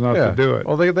reasons not to do it.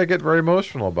 Well, they get very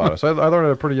emotional about it. So I learned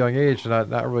at a pretty young age to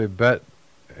not really bet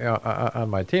on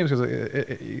my teams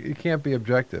because you can't be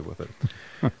objective with it.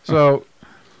 So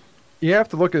you have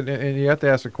to look at and you have to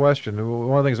ask a question.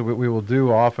 One of the things that we will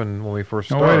do often when we first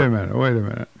start. Now, wait a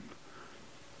minute.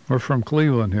 We're from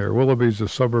Cleveland here. Willoughby's a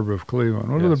suburb of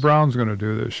Cleveland. What are the Browns going to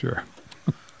do this year?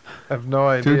 I have no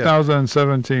idea.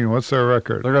 2017, what's their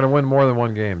record? They're going to win more than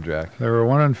one game, Jack. They were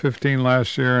 1-15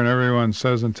 last year, and everyone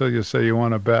says until you say you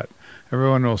want to bet,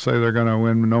 everyone will say they're going to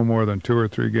win no more than 2 or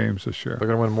 3 games this year. They're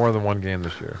going to win more than one game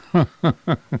this year.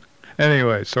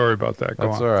 Anyway, sorry about that. Go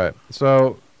on. That's all right.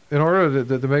 So in order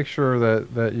to make sure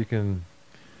that you can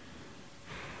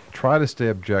try to stay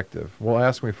objective, we'll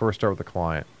ask when we first start with the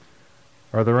client,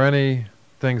 are there any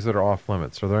things that are off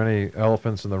limits? Are there any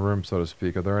elephants in the room, so to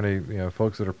speak? Are there any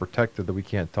folks that are protected that we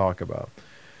can't talk about?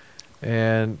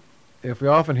 And if we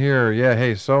often hear,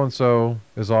 hey, so-and-so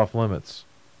is off limits,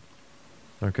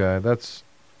 okay, that's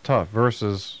tough,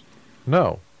 versus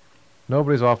no,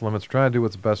 nobody's off limits. We're trying to do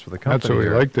what's best for the company. That's what we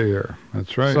here. like to hear.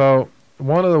 That's right. So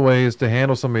one of the ways to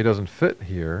handle somebody who doesn't fit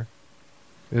here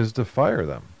is to fire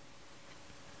them.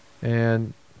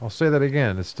 And I'll say that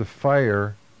again. It's to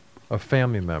fire a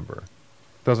family member.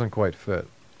 Doesn't quite fit.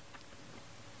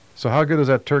 So how good does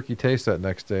that turkey taste that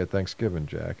next day at Thanksgiving,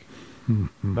 Jack?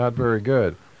 Not very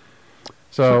good.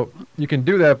 So you can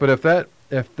do that, but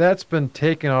if that's been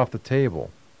taken off the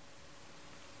table,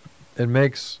 it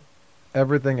makes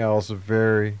everything else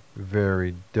very,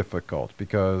 very difficult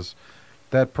because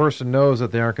that person knows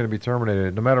that they aren't going to be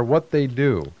terminated no matter what they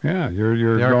do. Yeah, they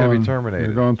aren't going to be terminated.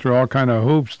 You're going through all kind of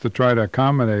hoops to try to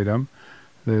accommodate them.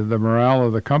 The morale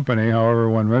of the company, however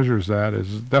one measures that,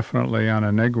 is definitely on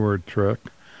an egg-word trick,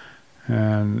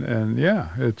 and yeah,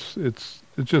 it's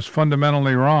just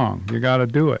fundamentally wrong. You got to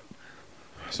do it.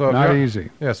 So not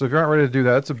easy. Yeah. So if you aren't ready to do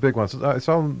that, that's a big one. So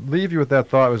I'll leave you with that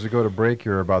thought as we go to break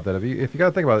here about that. If you got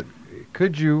to think about it,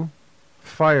 could you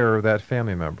fire that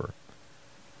family member?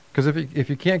 Because if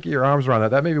you can't get your arms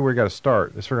around that may be where you got to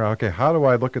start. Is figuring out, okay, how do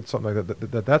I look at something like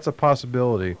that? That's a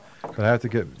possibility, but I have to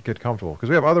get comfortable. Because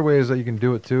we have other ways that you can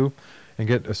do it too, and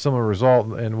get a similar result.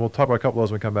 And we'll talk about a couple of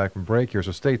those when we come back from break here.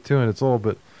 So stay tuned. It's a little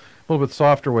bit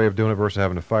softer way of doing it versus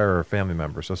having to fire a family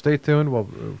member. So stay tuned. Well,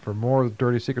 for more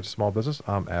Dirty Secrets of Small Business,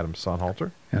 I'm Adam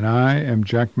Sonhalter. And I am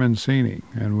Jack Mancini,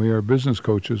 and we are business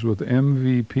coaches with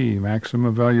MVP,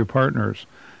 Maximum Value Partners,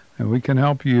 and we can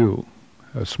help you,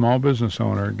 a small business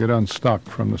owner, get unstuck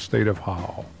from the state of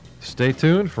how. Stay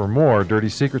tuned for more Dirty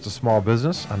Secrets of Small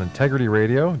Business on Integrity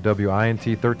Radio, WINT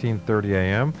 1330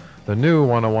 AM, the new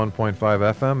 101.5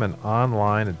 FM, and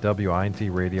online at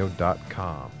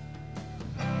WINTradio.com.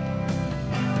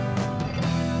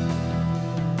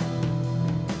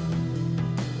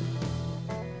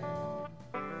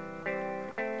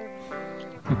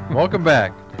 Welcome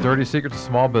back to Dirty Secrets of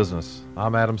Small Business.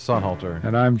 I'm Adam Sonhalter.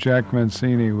 And I'm Jack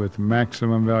Mancini with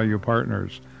Maximum Value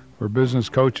Partners. We're business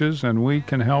coaches, and we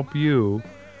can help you,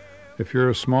 if you're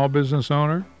a small business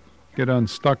owner, get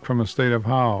unstuck from a state of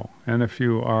how. And if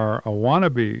you are a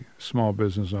wannabe small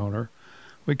business owner,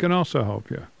 we can also help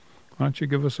you. Why don't you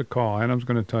give us a call? Adam's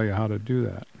going to tell you how to do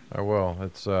that. I will.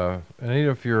 It's and even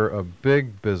if you're a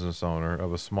big business owner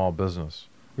of a small business,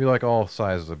 we like all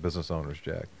sizes of business owners,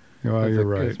 Jack. Well, you're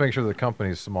right. Let's make sure the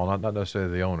company's small, not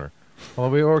necessarily the owner.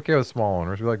 Although we're okay with small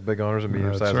owners. We like big owners and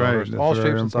medium-sized owners. That's all very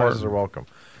shapes and sizes important. are welcome.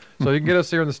 So you can get us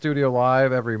here in the studio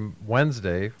live every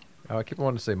Wednesday. I keep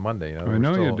wanting to say Monday. I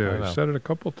know you do. You said it a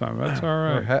couple times. That's all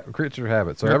right. Creature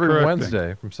habit. So You're every correcting.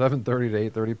 Wednesday from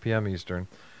 7:30 to 8:30 p.m. Eastern.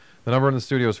 The number in the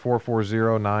studio is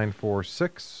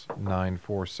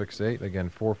 440-946-9468.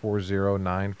 Again,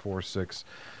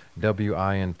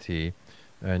 440-946-WINT.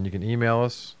 And you can email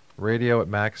us,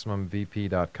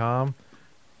 radio@MaximumVP.com.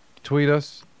 Tweet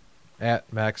us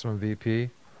at MaximumVP,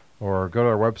 or go to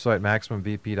our website,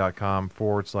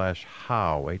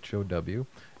 MaximumVP.com/how, H-O-W.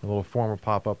 A little form will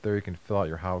pop up there. You can fill out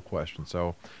your how question.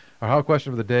 So our how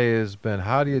question of the day has been,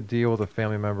 how do you deal with a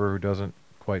family member who doesn't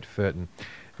quite fit? And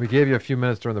we gave you a few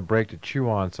minutes during the break to chew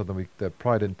on something that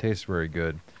probably didn't taste very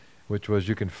good, which was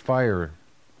you can fire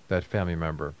that family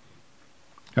member.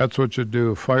 That's what you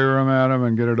do. Fire them at them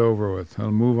and get it over with.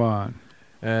 And move on.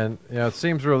 And it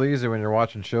seems real easy when you're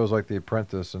watching shows like The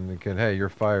Apprentice and you can, hey, you're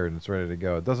fired and it's ready to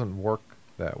go. It doesn't work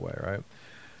that way, right?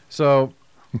 So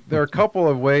there are a couple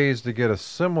of ways to get a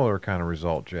similar kind of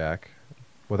result, Jack,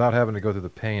 without having to go through the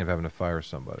pain of having to fire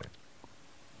somebody.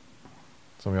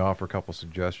 So let me offer a couple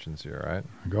suggestions here, all right?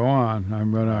 Go on.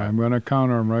 I'm gonna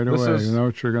counter them right This away. is- You know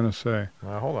what you're gonna say.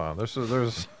 Hold on. There's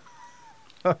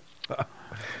hold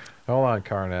on,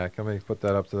 Karnak. Let me put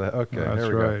that up to the. Okay, That's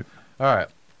here we right. go. All right.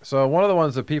 So one of the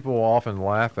ones that people will often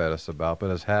laugh at us about,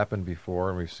 but has happened before,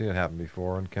 and we've seen it happen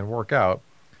before, and can work out,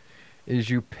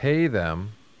 is you pay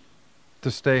them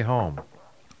to stay home.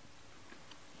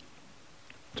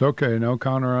 It's okay. No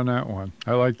counter on that one.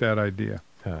 I like that idea.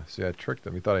 Huh, see, I tricked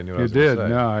him. He thought I knew what I You was going did. to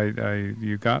say. No,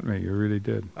 you got me. You really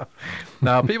did.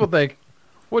 Now, people think,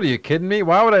 what, are you kidding me?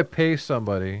 Why would I pay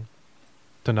somebody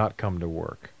to not come to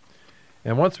work?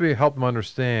 And once we help them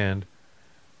understand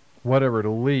what a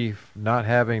relief not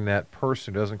having that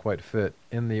person who doesn't quite fit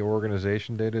in the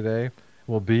organization day to day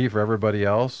will be for everybody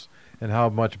else, and how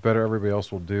much better everybody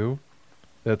else will do,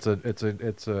 it's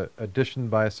a addition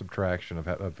by subtraction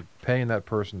of paying that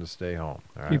person to stay home.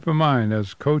 All right? Keep in mind,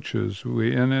 as coaches,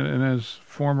 and as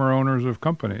former owners of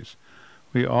companies,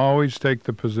 we always take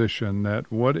the position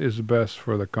that what is best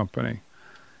for the company.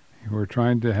 We're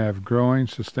trying to have growing,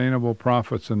 sustainable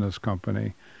profits in this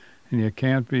company, and you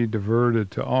can't be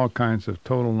diverted to all kinds of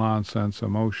total nonsense,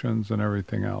 emotions, and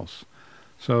everything else.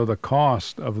 So the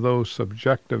cost of those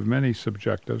subjective, many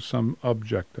subjective, some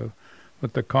objective,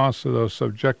 but the cost of those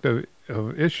subjective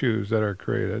issues that are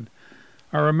created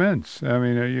are immense. I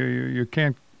mean, you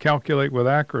can't calculate with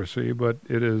accuracy, but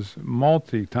it is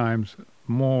multi-times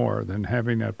more than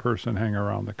having that person hang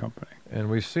around the company.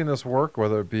 And we've seen this work,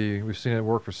 whether it be, we've seen it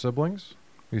work for siblings,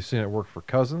 we've seen it work for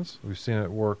cousins, we've seen it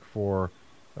work for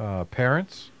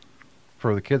parents,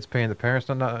 for the kids paying the parents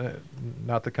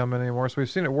not to come in anymore. So we've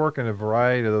seen it work in a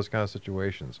variety of those kind of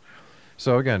situations.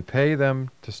 So again, pay them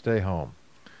to stay home.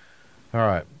 All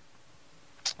right.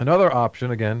 Another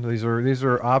option, again, these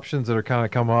are options that are kind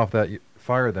of come off that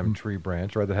fire them tree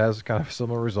branch, right? That has kind of a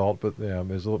similar result, but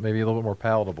is maybe a little bit more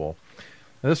palatable.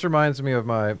 And this reminds me of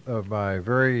my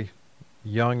very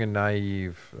young and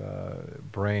naive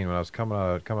brain when I was coming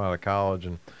out of college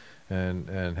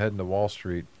and heading to Wall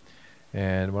Street.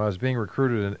 And when I was being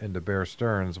recruited into Bear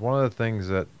Stearns, one of the things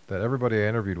that everybody I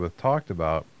interviewed with talked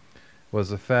about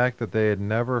was the fact that they had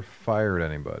never fired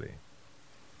anybody,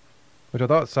 which I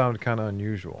thought sounded kind of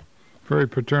unusual. Very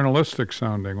paternalistic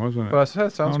sounding, wasn't it? But I said,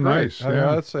 that sounds Oh, great. nice, I mean,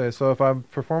 yeah. I'd say, so if I'm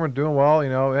performing, doing well, hey,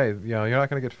 you're not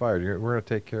going to get fired. We're going to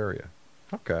take care of you.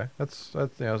 Okay, that's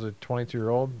as a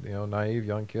 22-year-old, naive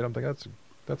young kid, I'm thinking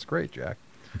that's great, Jack.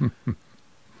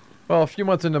 Well, a few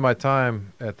months into my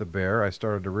time at the Bear, I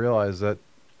started to realize that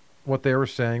what they were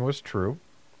saying was true,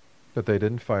 that they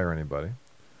didn't fire anybody.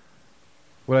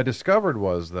 What I discovered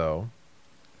was, though,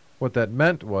 what that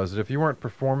meant was that if you weren't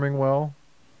performing well,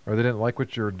 or they didn't like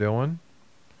what you were doing,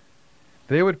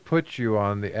 they would put you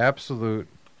on the absolute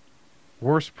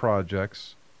worst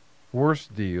projects,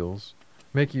 worst deals,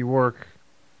 make you work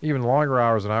even longer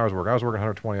hours than I was working. I was working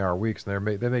 120-hour weeks, and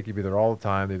they make you be there all the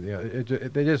time.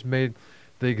 They just made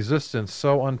the existence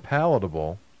so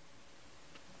unpalatable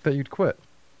that you'd quit.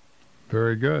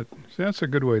 Very good. See, that's a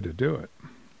good way to do it.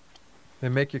 They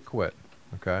make you quit,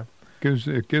 okay?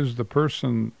 It gives the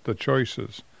person the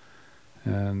choices,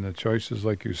 and the choices,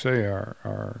 like you say,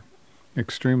 are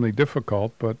extremely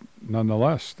difficult, but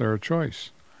nonetheless, they're a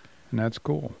choice, and that's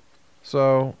cool.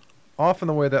 So often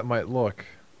the way that might look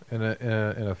in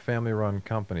a family-run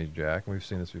company, Jack, and we've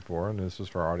seen this before, and this is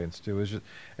for our audience too, is just,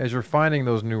 as you're finding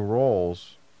those new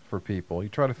roles for people, you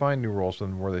try to find new roles for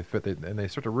them where they fit, and they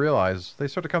start to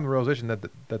come to the realization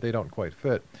that they don't quite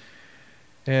fit.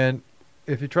 And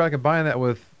if you try to combine that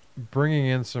with bringing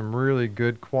in some really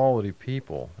good quality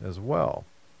people as well,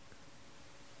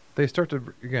 they start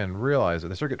to, again, realize it.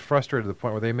 They start to get frustrated to the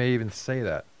point where they may even say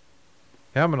that,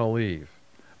 hey, I'm going to leave.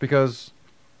 Because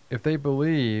if they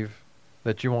believe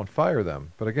that you won't fire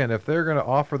them, but again, if they're going to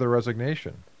offer their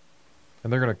resignation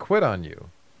and they're going to quit on you,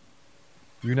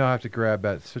 you now have to grab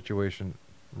that situation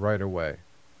right away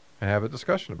and have a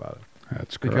discussion about it.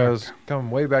 That's correct. Because coming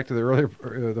way back to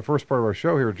the first part of our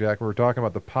show here, Jack, we were talking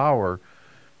about the power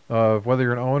of whether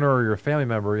you're an owner or you're a family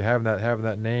member, you having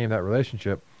that name, that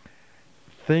relationship.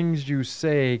 Things you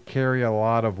say carry a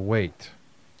lot of weight.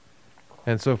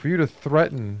 And so for you to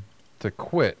threaten to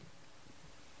quit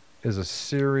is a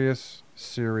serious,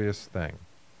 serious thing.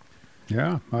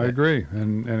 Yeah, I agree.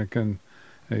 And it can,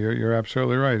 you're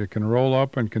absolutely right. It can roll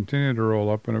up and continue to roll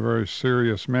up in a very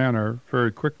serious manner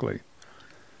very quickly.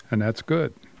 And that's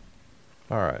good.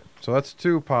 All right. So that's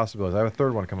two possibilities. I have a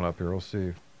third one coming up here. We'll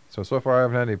see. So far I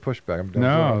haven't had any pushback. I'm doing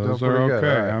Those are pretty okay.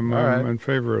 good. All right. I'm All right. in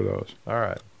favor of those. All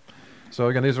right. So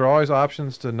again, these are always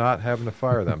options to not having to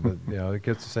fire them, but it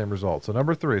gets the same result. So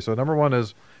number 3. So number 1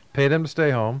 is pay them to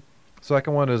stay home.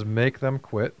 Second one is make them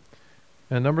quit.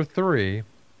 And number 3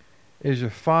 is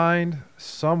you find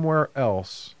somewhere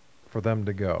else for them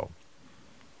to go.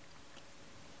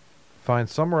 Find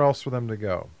somewhere else for them to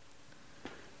go.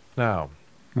 Now,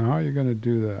 How are you going to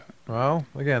do that? well,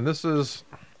 again, this is...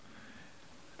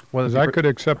 Because I could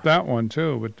accept that one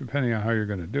too, but depending on how you're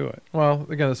going to do it. Well,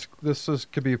 again, this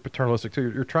could be paternalistic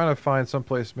too. You're trying to find some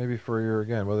place maybe for your,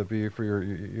 again, whether it be for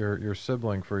your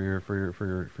sibling, for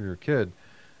your kid.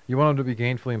 You want them to be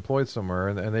gainfully employed somewhere,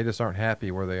 and they just aren't happy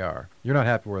where they are. You're not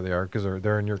happy where they are because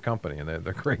they're in your company and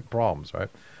they're great problems, right?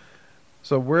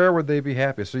 So where would they be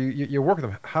happy? So you work with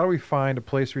them. How do we find a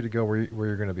place for you to go where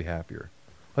you're going to be happier?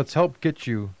 Let's help get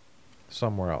you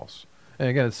somewhere else. And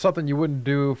again, it's something you wouldn't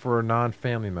do for a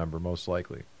non-family member, most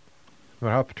likely. No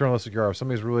matter how paternalistic you are, if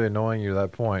somebody's really annoying you to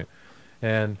that point,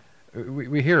 and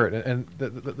we hear it, and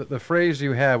the phrase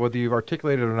you have, whether you've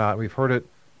articulated it or not, we've heard it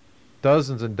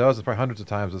dozens and dozens, probably hundreds of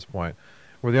times at this point,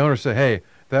 where the owner say, hey,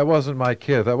 that wasn't my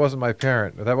kid, that wasn't my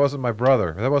parent, or that wasn't my brother,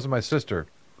 or that wasn't my sister.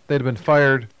 They'd have been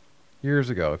fired years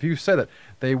ago. If you said it,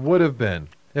 they would have been.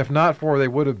 If not for, they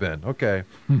would have been. Okay,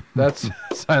 that's a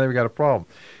sign that we got a problem.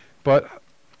 But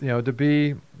to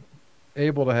be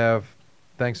able to have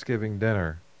Thanksgiving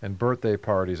dinner and birthday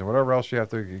parties and whatever else you have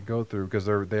to go through because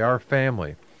they are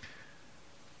family,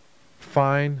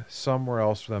 find somewhere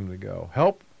else for them to go.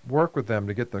 Help work with them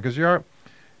to get them, because they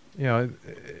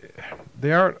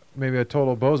aren't maybe a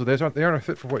total bozo. They aren't a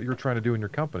fit for what you're trying to do in your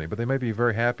company, but they may be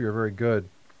very happy or very good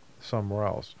somewhere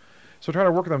else. So try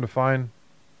to work with them to find,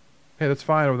 hey, that's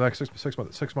fine over the next 6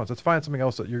 months. Let's find something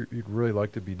else that you'd really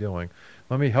like to be doing.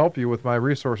 Let me help you with my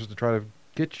resources to try to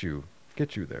get you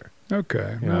there.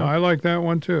 Okay. No, I like that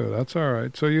one too. That's all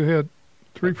right. So you hit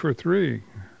 3 for 3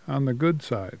 on the good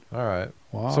side. All right.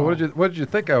 Wow. So what did you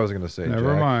think I was going to say,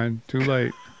 Never Jack? mind. Too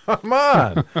late. Come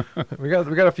on. we got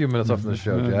a few minutes left in the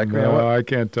show, Jack. No, I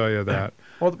can't tell you that.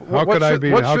 Well, How could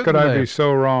I be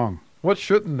so wrong? What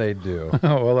shouldn't they do?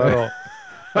 Well,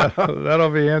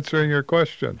 that'll be answering your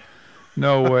question.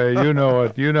 No way. You know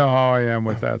it. You know how I am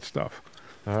with that stuff.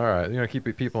 All right. You're going to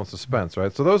keep people in suspense,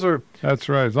 right? So those are... That's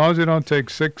right. As long as you don't take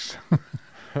 6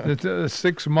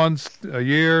 months, a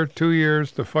year, 2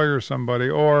 years to fire somebody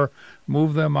or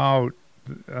move them out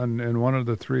in one of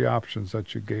the 3 options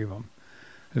that you gave them.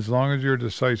 As long as you're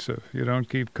decisive. You don't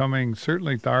keep coming,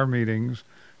 certainly to our meetings,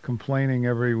 complaining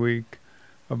every week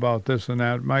about this and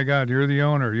that. My God, you're the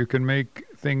owner. You can make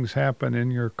things happen in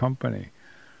your company.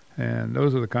 And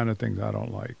those are the kind of things I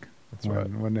don't like. That's right.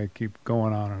 When they keep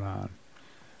going on and on.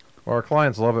 Well, our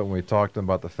clients love it when we talk to them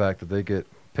about the fact that they get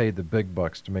paid the big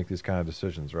bucks to make these kind of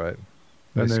decisions, right?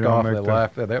 They scoff, they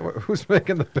laugh. Who's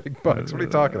making the big bucks? What are you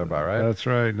talking about, right? That's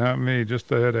right. Not me. Just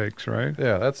the headaches, right?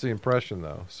 Yeah, that's the impression,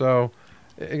 though. So,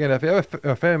 again, if you have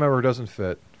a family member who doesn't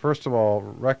fit, first of all,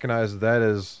 recognize that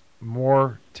is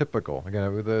more typical.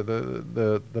 Again,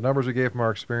 the numbers we gave from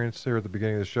our experience here at the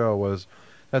beginning of the show was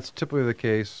that's typically the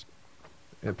case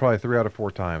probably 3 out of 4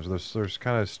 times. There's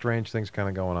kind of strange things kind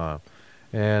of going on.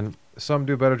 And some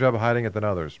do a better job of hiding it than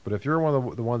others. But if you're one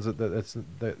of the ones that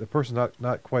the person's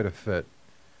not quite a fit,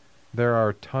 there are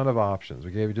a ton of options.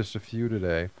 We gave you just a few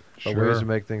today, but ways to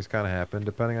make things kind of happen,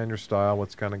 depending on your style,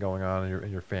 what's kind of going on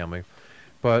in your family.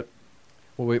 But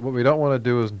what we don't want to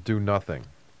do is do nothing.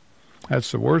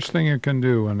 That's the worst thing you can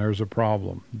do when there's a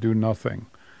problem. Do nothing.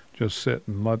 Just sit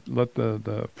and let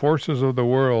the forces of the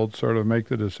world sort of make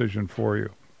the decision for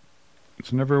you.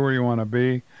 It's never where you want to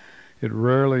be. It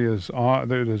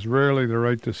is rarely the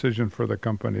right decision for the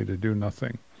company to do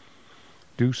nothing.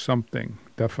 Do something,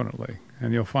 definitely.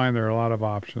 And you'll find there are a lot of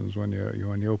options when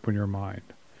you open your mind.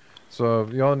 So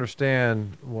you'll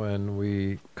understand when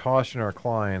we caution our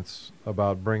clients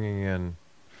about bringing in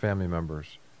family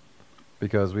members,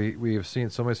 because we have seen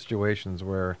so many situations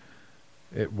where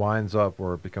it winds up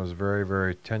where it becomes very,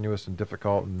 very tenuous and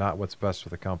difficult and not what's best for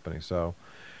the company. So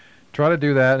try to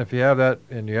do that. And if you have that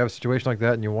and you have a situation like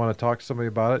that and you want to talk to somebody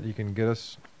about it, you can get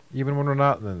us even when we're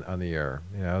not on the air.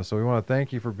 So we want to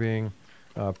thank you for being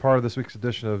part of this week's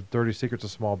edition of Dirty Secrets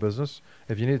of Small Business.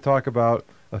 If you need to talk about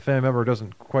a family member who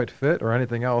doesn't quite fit or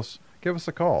anything else, give us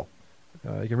a call.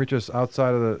 You can reach us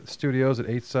outside of the studios at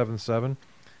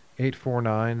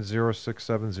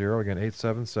 877-849-0670. Again,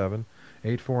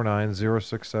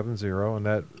 877-849-0670. And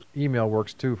that email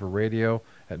works too for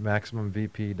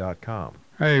radio@MaximumVP.com.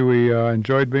 Hey, we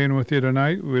enjoyed being with you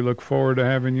tonight. We look forward to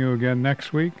having you again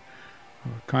next week.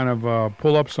 Kind of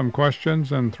pull up some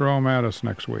questions and throw them at us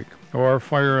next week. Or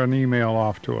fire an email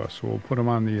off to us. We'll put them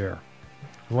on the air.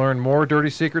 Learn more Dirty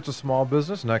Secrets of Small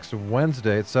Business next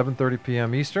Wednesday at 7:30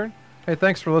 p.m. Eastern. Hey,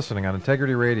 thanks for listening on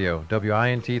Integrity Radio,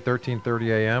 WINT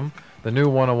 1330 AM, the new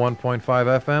 101.5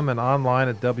 FM, and online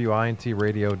at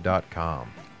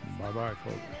wintradio.com. Bye-bye,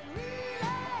 folks.